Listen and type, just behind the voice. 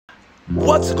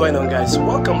What's going on, guys?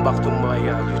 Welcome back to my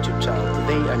YouTube channel.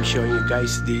 Today I'm showing you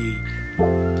guys the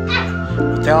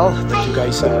hotel that you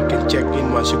guys can check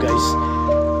in once you guys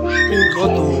will go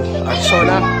to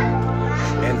Arizona.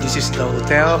 And this is the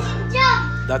hotel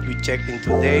that we checked in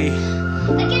today,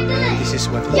 and this is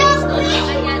what it looks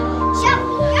like. So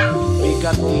we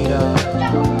got the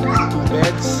 2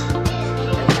 beds,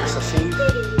 and there's a sink,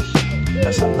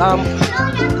 there's a lamp,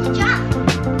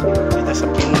 it has a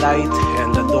pin light,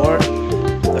 and the door,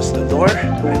 that's the door,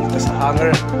 and it has a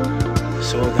hanger.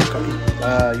 So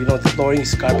the flooring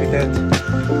is carpeted,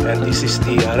 and this is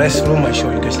the restroom. I show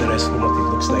you guys the restroom, what it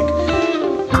looks like.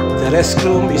 The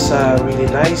restroom is really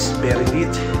nice, very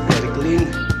neat, very clean,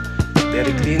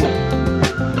 very clean.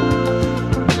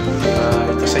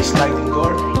 It has a sliding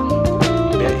door.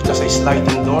 It has a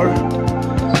sliding door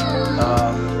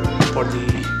for the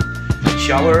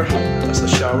shower. That's the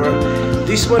shower.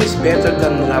 This one is better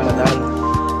than Ramadan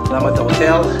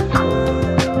Hotel,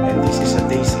 and this is a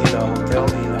Days Inn hotel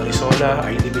in Arizona.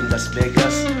 I live in Las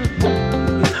Vegas.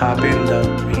 It happened that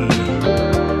we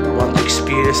want to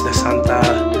experience the Santa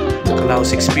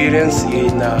Claus experience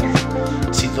in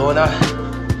Sedona.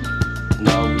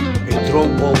 Now I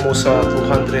drove almost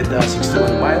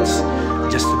 261 miles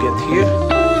just to get here,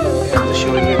 and I'm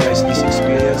showing you guys this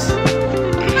experience.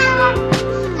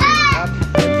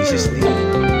 And this is the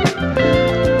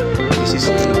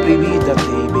freebie that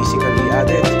they basically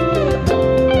added: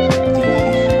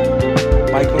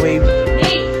 the microwave,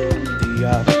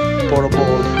 the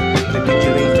portable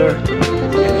refrigerator,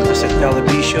 and it has a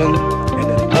television and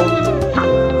a remote,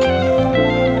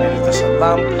 and it has a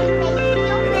lamp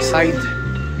and a side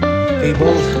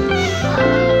table.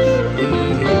 The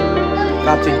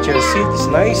captain chair seat is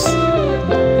nice,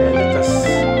 and it has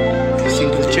a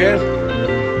single chair.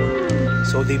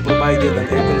 So they provided an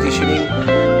air conditioning,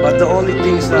 but the only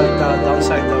things that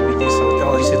downside with this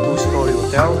hotel is a 2-story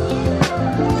hotel.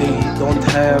 They don't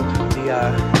have the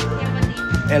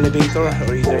elevator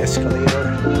or either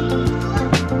escalator.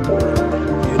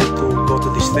 You need to go to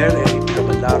the stair, and you have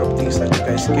a lot of things that you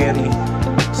guys carry,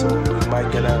 so it might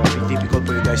gonna be difficult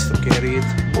for you guys to carry it.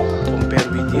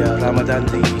 Compared with the Ramadan,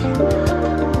 they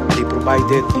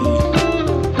provided the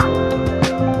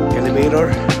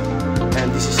elevator. And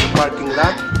this is the parking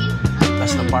lot.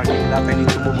 That's the parking lot. I need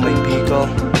to move my vehicle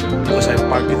because I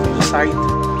parked it to the side.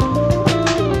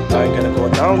 Now I'm gonna go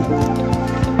down.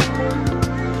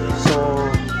 So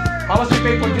how much we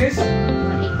pay for this?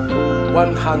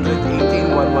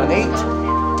 118, 118,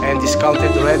 and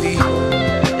discounted already.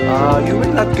 You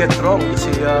will not get wrong. It's a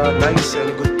nice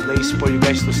and good place for you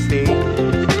guys to stay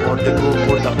or to go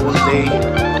for the whole day.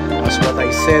 As what I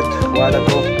said a while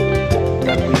ago,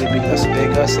 that we live in Las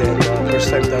Vegas, and first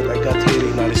time that I got here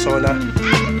in Arizona.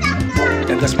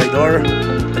 And that's my door,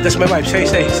 and that's my wife. Say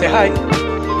hi.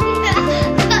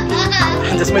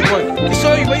 And that's my boy.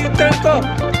 Isoy, why you turn to?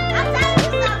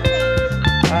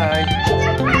 Hi.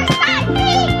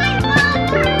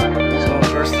 So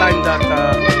first time that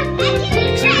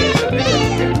experience that I got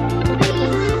here.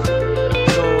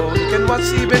 So you can watch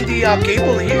even the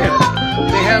cable here.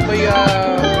 They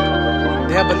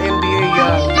have an NBA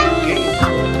game.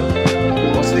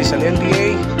 What's this? An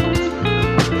NBA?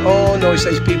 Oh no, it's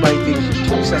HP Mighty.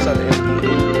 This is an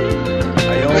NBA.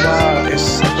 Iowa is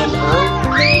 7 gold.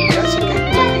 That's a good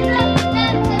play.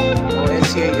 Oh,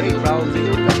 NCAA proudly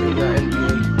becoming the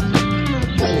NBA.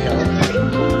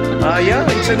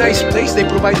 Yeah, it's a nice place. They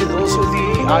provided also the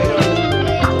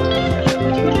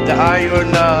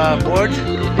iron board.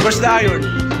 Where's the iron?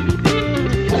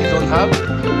 They don't have.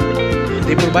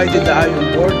 They provided the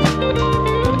iron board,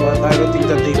 but I don't think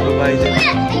that they provided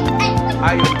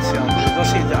iron itself. You don't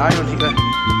see the iron here.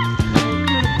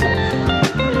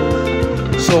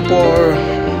 So for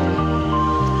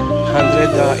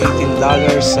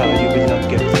 $118, you will not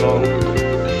get wrong.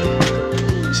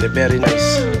 It's a very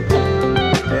nice,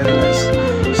 very nice.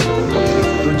 So what you need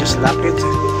to do, just lock it.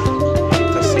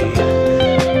 It has a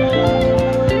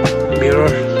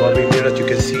mirror, one-way mirror that you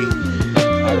can see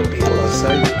other people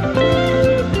outside.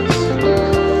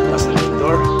 That's the main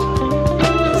door.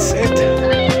 That's it.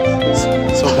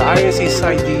 So the iron is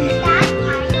inside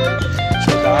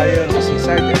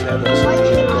and then also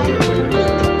the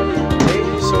okay,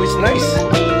 so it's nice.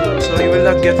 So you will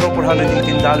not get wrong for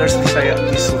 $118.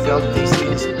 This hotel is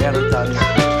better than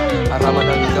a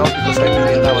Ramadan hotel, because I've been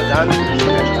in Ramadan and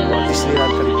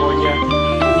Disneyland, California,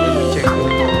 and we checked in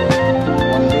for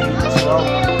 1 day as well.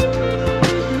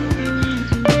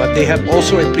 But they have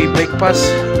also a free breakfast,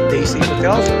 Days Inn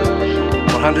hotel.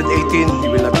 For $118, you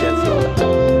will not get wrong.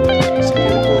 It's a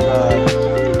beautiful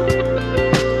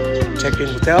check-in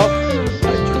hotel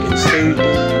that you can stay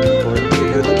for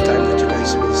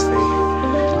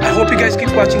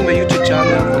keep watching my YouTube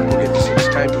channel. Don't forget to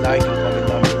subscribe, like, and comment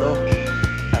down below.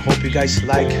 I hope you guys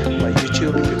like my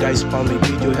YouTube. If you guys found my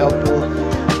video helpful,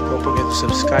 don't forget to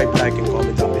subscribe, like, and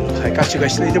comment down below. I catch you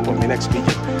guys later for my next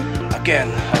video. Again,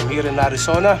 I'm here in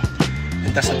Arizona,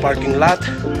 and that's the parking lot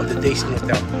of the Days Inn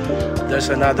Hotel. There's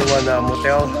another one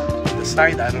motel on the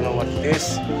side. I don't know what it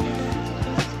is.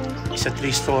 It's a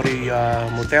 3-story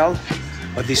motel,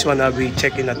 but this one I'll be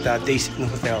checking at the Days Inn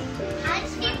Hotel.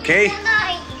 Okay?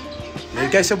 You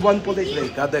guys have one wonderful day.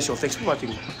 God bless you. Thanks for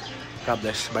watching. God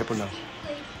bless. Bye for now.